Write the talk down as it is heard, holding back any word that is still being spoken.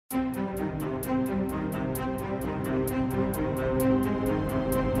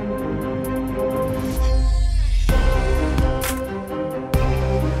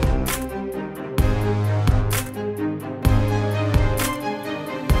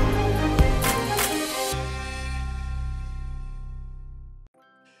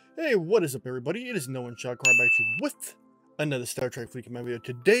Hey, what is up, everybody? It is nowonshall back to you with another Star Trek Fleet Command video.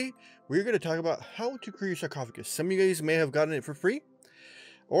 Today, we're going to talk about how to create your sarcophagus. Some of you guys may have gotten it for free,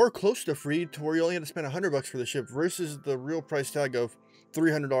 or close to free, to where you only had to spend $100 for the ship versus the real price tag of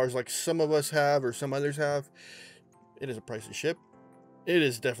 $300 like some of us have or some others have. It is a pricey ship. It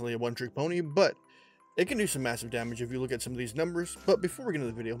is definitely a one-trick pony, but it can do some massive damage if you look at some of these numbers. But before we get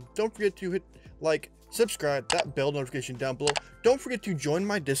into the video, don't forget to hit like, subscribe, that bell notification down below. Don't forget to join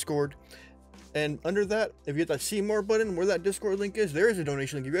my Discord. And under that, if you hit that see more button where that Discord link is, there is a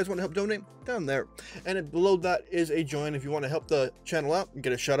donation link. If you guys want to help donate, down there. And below that is a join if you want to help the channel out and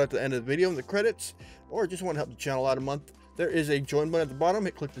get a shout out at the end of the video in the credits, or just want to help the channel out a month. There is a join button at the bottom.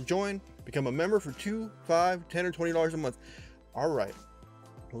 Click the join, become a member for $2, $5, $10, or $20 a month. All right,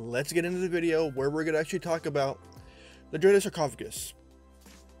 let's get into the video where we're going to actually talk about the dreaded sarcophagus,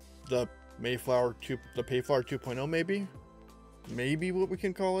 the Mayflower 2.0, maybe what we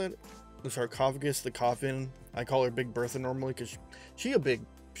can call it, the sarcophagus, the coffin. I call her Big Bertha normally because she a big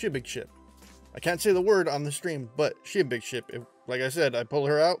ship. I can't say the word on the stream, but she a big ship. If, like I said, I pull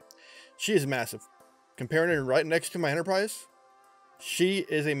her out, she is massive. Comparing her right next to my Enterprise, she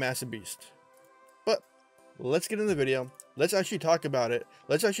is a massive beast. But let's get into the video. Let's actually talk about it.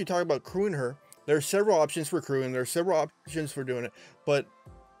 Let's actually talk about crewing her. There are several options for crewing. There are several options for doing it. But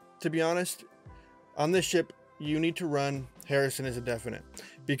to be honest, on this ship, you need to run Harrison as a definite.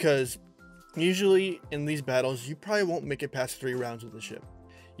 Because usually in these battles, you probably won't make it past 3 rounds with the ship.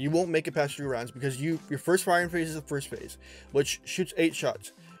 You won't make it past 3 rounds because your first firing phase is the first phase, which shoots 8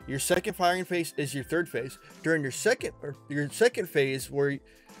 shots. Your second firing phase is your third phase. During your second phase, where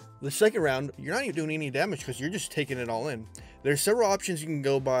the second round, you're not even doing any damage because you're just taking it all in. There's several options you can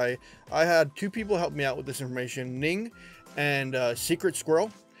go by. I had 2 people help me out with this information, Ning and Secret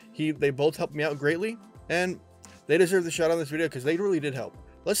Squirrel. They both helped me out greatly, and they deserve the shout out on this video because they really did help.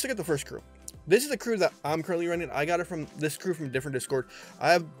 Let's look at the first crew. This is the crew that I'm currently running. I got it from this crew from a different Discord.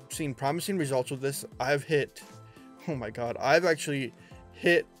 I have seen promising results with this. I've hit, oh my god, I've actually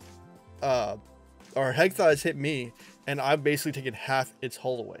hit, or Hegtha has hit me, and I've basically taken half its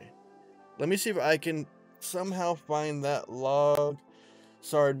hull away. Let me see if I can somehow find that log.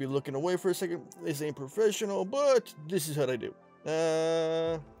 Sorry to be looking away for a second. This ain't professional, but this is what I do.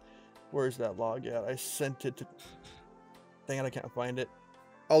 Where's that log at? I sent it to... Dang it, I can't find it.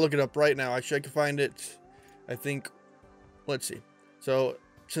 I'll look it up right now. Actually, I can find it. I think... Let's see. So,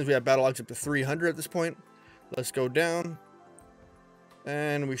 since we have battle logs up to 300 at this point, let's go down.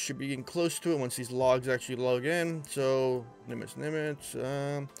 And we should be getting close to it once these logs actually log in. So,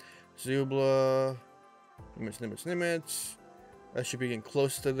 Nimitz, Zubla, Nimitz. That should be getting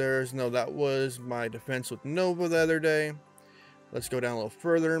close to theirs. No, that was my defense with Nova the other day. Let's go down a little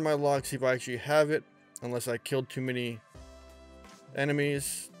further in my log, see if I actually have it. Unless I killed too many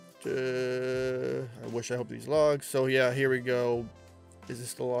enemies. I wish I hope these logs. So yeah, here we go. Is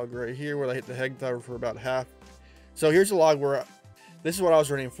this the log right here where I hit the Heg Tower for about half? So here's the log where this is what I was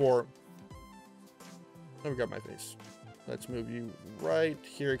running for. Oh, we got my face. Let's move you right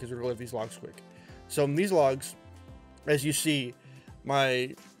here because we're gonna let these logs quick. So in these logs, as you see,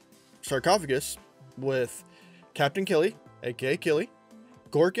 my sarcophagus with Captain Killy, aka Killy,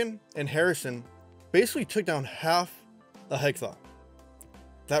 Gorkin, and Harrison basically took down half a Hegtha.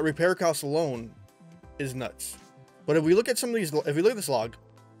 That repair cost alone is nuts. But if we look at some of these, if we look at this log,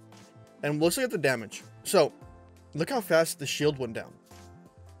 and let's look at the damage. So, look how fast the shield went down.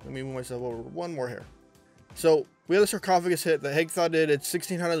 Let me move myself over one more here. So, we have the sarcophagus hit. The Hegtha did its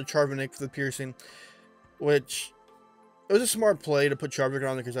 1600 the Charvanik for the piercing, which it was a smart play to put Charvanik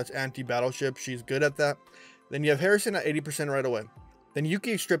on there because that's anti-battleship. She's good at that. Then you have Harrison at 80% right away. Then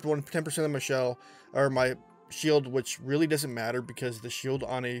Yuki stripped 10% of my shell, or my shield, which really doesn't matter because the shield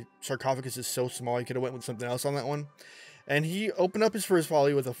on a sarcophagus is so small. He could have went with something else on that one. And he opened up his first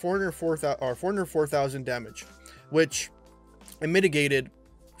volley with a 404,000 damage, which it mitigated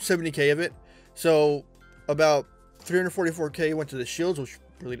 70k of it. So about 344k went to the shields, which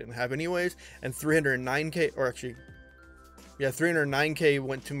really didn't have anyways, and 309k, or actually, yeah, 309k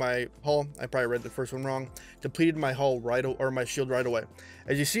went to my hull. I probably read the first one wrong. Depleted my hull my shield right away.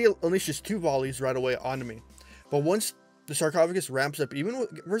 As you see, it unleashes 2 volleys right away onto me. But once the sarcophagus ramps up, even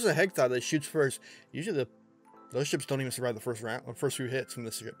versus a Hegtha that shoots first, usually those ships don't even survive the first round, or first few hits from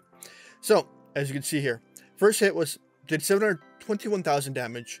this ship. So as you can see here, first hit did 721,000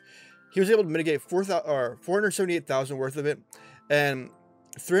 damage. He was able to mitigate 478,000 worth of it, and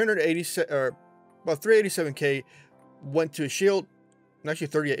 387k went to his shield, and actually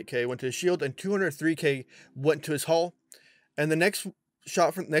 38k went to his shield, and 203k went to his hull. And the next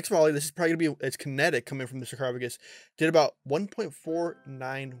shot from next volley, this is probably gonna be, it's kinetic coming from the Sarcophagus, did about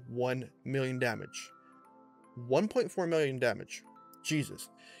 1.491 million damage. 1.4 million damage. Jesus.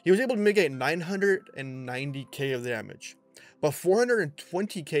 He was able to mitigate 990k of the damage, but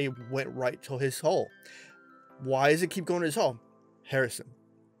 420k went right to his hull. Why does it keep going to his hull? Harrison.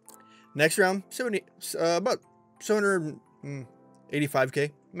 Next round, about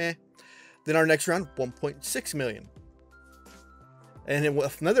 785k. Meh. Then our next round, 1.6 million. And then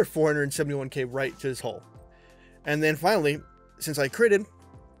with another 471k right to his hull. And then finally, since I critted,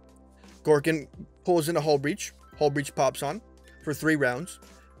 Gorkin pulls in a hull breach. Hull breach pops on for 3 rounds.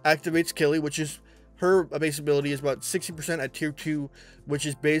 Activates Killy, which is her base ability is about 60% at tier 2, which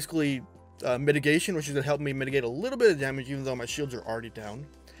is basically mitigation, which is going to help me mitigate a little bit of damage, even though my shields are already down.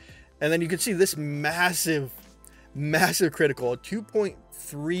 And then you can see this massive critical,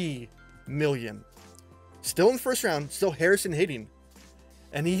 2.3 million. Still in the first round, still Harrison hitting.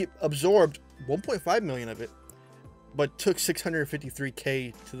 And he absorbed 1.5 million of it, but took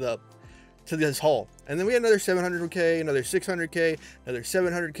 653k to this hull. And then we had another 700k, another 600k, another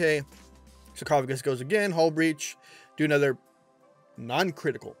 700k. Sarcophagus goes again, hull breach, do another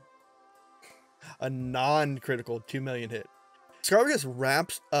non-critical. A non-critical 2 million hit. Sarcophagus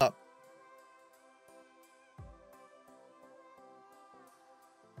wraps up.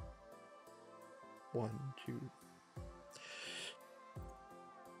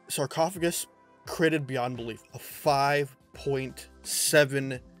 Sarcophagus critted beyond belief. A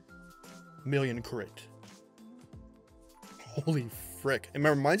 5.7 million crit. Holy frick. And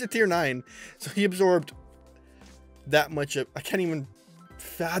remember, mine's a tier 9, so he absorbed that much of, I can't even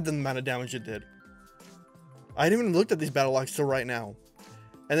fathom the amount of damage it did. I hadn't even looked at these battle logs till right now.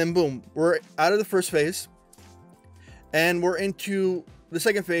 And then boom, we're out of the first phase. And we're into the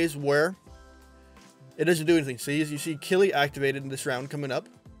second phase where it doesn't do anything. So you see Killy activated in this round coming up.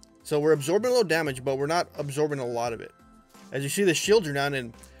 So we're absorbing a little damage, but we're not absorbing a lot of it. As you see, the shields are down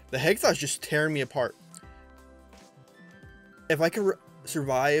and the Hegthaw's just tearing me apart. If I can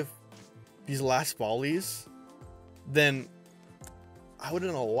survive these last volleys, then I would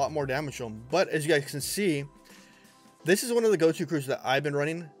have done a lot more damage to them. But as you guys can see, this is one of the go-to crews that I've been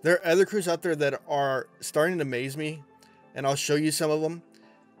running. There are other crews out there that are starting to amaze me, and I'll show you some of them.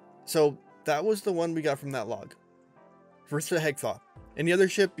 So that was the one we got from that log. First the Hegthaw. Any other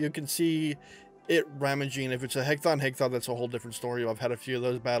ship, you can see it ramaging. If it's a Hegthaw, that's a whole different story. I've had a few of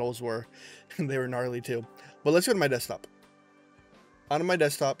those battles where they were gnarly too. But let's go to my desktop. On my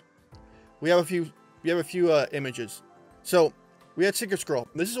desktop, we have a few images. So we had Sinker Scroll.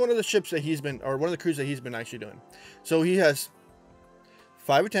 This is one of the ships that he's been, or one of the crews that he's been actually doing. So he has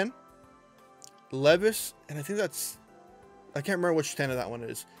 5 of 10, Levis, and I think that's, I can't remember which 10 of that one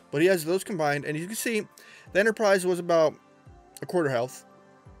is, but he has those combined. And you can see the Enterprise was about a quarter health.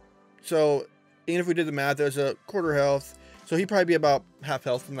 So even if we did the math, there's a quarter health. So he'd probably be about half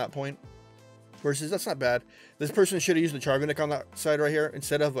health from that point. Versus, that's not bad. This person should have used the Charvinic on that side right here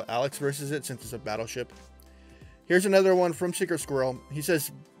instead of Alex versus it, since it's a battleship. Here's another one from Secret Squirrel. He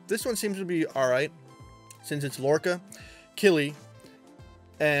says, this one seems to be alright, since it's Lorca, Killy,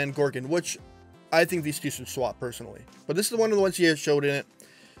 and Gorgon, which I think these two should swap personally. But this is one of the ones he has showed in it.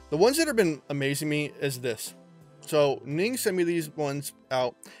 The ones that have been amazing me is this. So Ning sent me these ones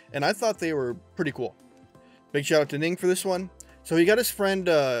out, and I thought they were pretty cool. Big shout out to Ning for this one. So he got his friend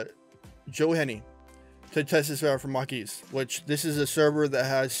Joe Henny to test this out from Maquis, which this is a server that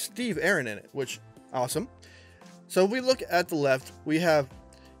has Steve Aaron in it, which awesome. So if we look at the left, we have,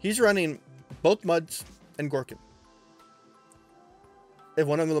 he's running both Muds and Gorkin. If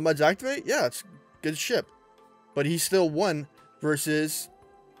one of the Muds activate, yeah, it's good ship. But he's still won versus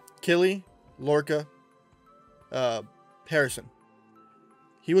Killy, Lorca, Harrison.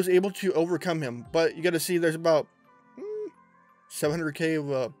 He was able to overcome him, but you got to see there's about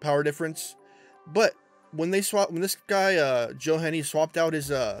 700k of power difference. But when they swap, when this guy Joe Henny swapped out his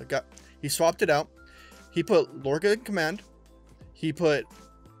he swapped it out. He put Lorca in command. He put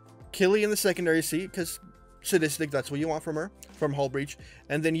Killy in the secondary seat because sadistic. That's what you want from her, from Hull Breach,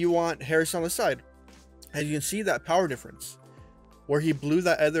 and then you want Harrison on the side. And you can see that power difference where he blew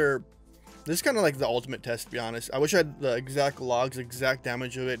that other. This is kind of like the ultimate test, to be honest. I wish I had the exact logs, exact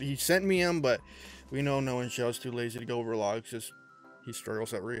damage of it. He sent me them, but we know no one is too lazy to go over logs. Just he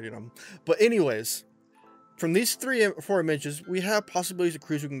struggles at reading them. But anyways, from these 3 or 4 images, we have possibilities of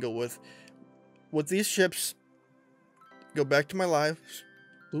crews we can go with. With these ships, go back to my lives.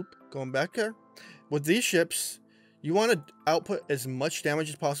 Oop, going back there. With these ships, you want to output as much damage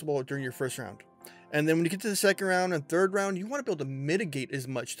as possible during your first round. And then when you get to the second round and third round, you want to be able to mitigate as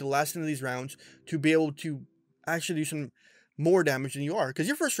much to last into these rounds to be able to actually do some more damage than you are. Because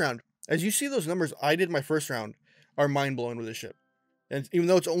your first round, as you see those numbers I did my first round, are mind-blowing with this ship. And even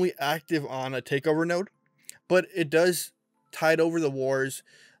though it's only active on a takeover node, but it does tide over the wars,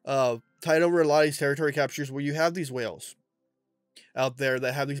 tide over a lot of these territory captures where you have these whales out there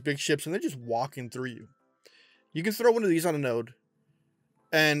that have these big ships and they're just walking through you. You can throw one of these on a node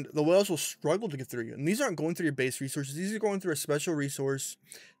and the whales will struggle to get through you. And these aren't going through your base resources. These are going through a special resource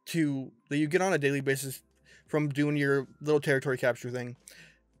that you get on a daily basis from doing your little territory capture thing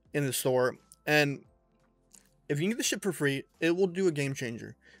in the store. And if you can get the ship for free, it will do a game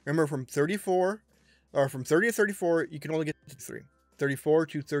changer. Remember, from 30 to 34, you can only get to 3. 34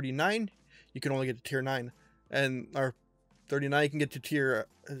 to 39, you can only get to tier 9. And our 39, you can get to tier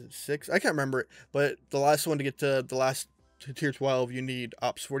 6. I can't remember it, but the last one to get to tier 12, you need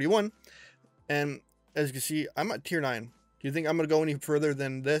Ops 41. And as you can see, I'm at tier 9. Do you think I'm going to go any further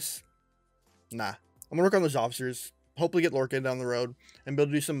than this? Nah. I'm going to work on those officers, hopefully get Lorca down the road, and be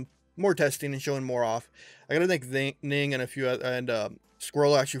able to do some more testing and showing more off. I got to thank Ning and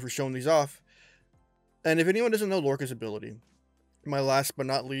Squirrel actually for showing these off. And if anyone doesn't know Lorca's ability, my last but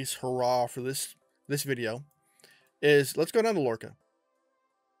not least hurrah for this video is, let's go down to Lorca.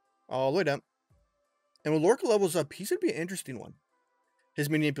 All the way down. And when Lorca levels up, he's going to be an interesting one. His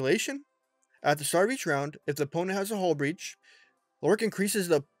manipulation, at the start of each round, if the opponent has a hull breach, Lorca decreases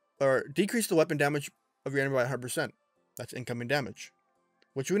the weapon damage of your enemy by 100%. That's incoming damage.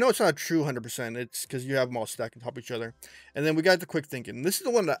 Which we know it's not a true 100%. It's because you have them all stacked on top of each other. And then we got the quick thinking. This is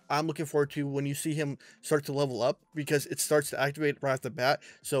the one that I'm looking forward to when you see him start to level up, because it starts to activate right off the bat.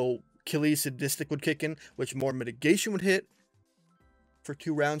 So Achilles Sadistic would kick in, which more mitigation would hit for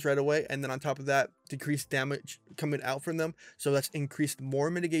 2 rounds right away. And then on top of that, decreased damage coming out from them. So that's increased more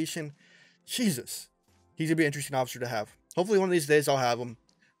mitigation. Jesus. He's going to be an interesting officer to have. Hopefully one of these days I'll have him.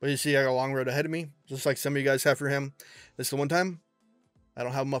 But you see, I got a long road ahead of me, just like some of you guys have for him. This is the one time I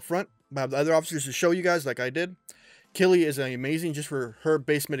don't have him up front, but I have the other officers to show you guys like I did. Killy is amazing just for her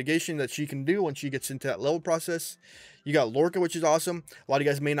base mitigation that she can do when she gets into that level process. You got Lorca, which is awesome. A lot of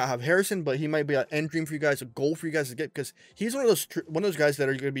you guys may not have Harrison, but he might be an end dream for you guys, a goal for you guys to get, because he's one of those guys that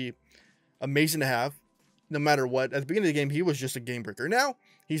are going to be amazing to have no matter what. At the beginning of the game, he was just a game breaker. Now,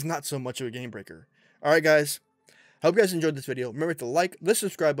 he's not so much of a game breaker. All right, guys. Hope you guys enjoyed this video. Remember to like the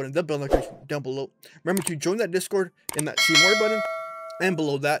subscribe button, the bell notification down below. Remember to join that Discord in that see more button. And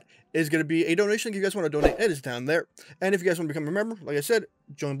below that is going to be a donation. If you guys want to donate, it is down there. And if you guys want to become a member, like I said,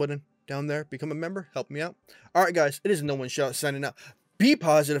 join button down there. Become a member. Help me out. All right, guys. It is No One Shall signing out. Be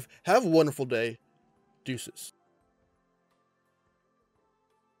positive. Have a wonderful day. Deuces.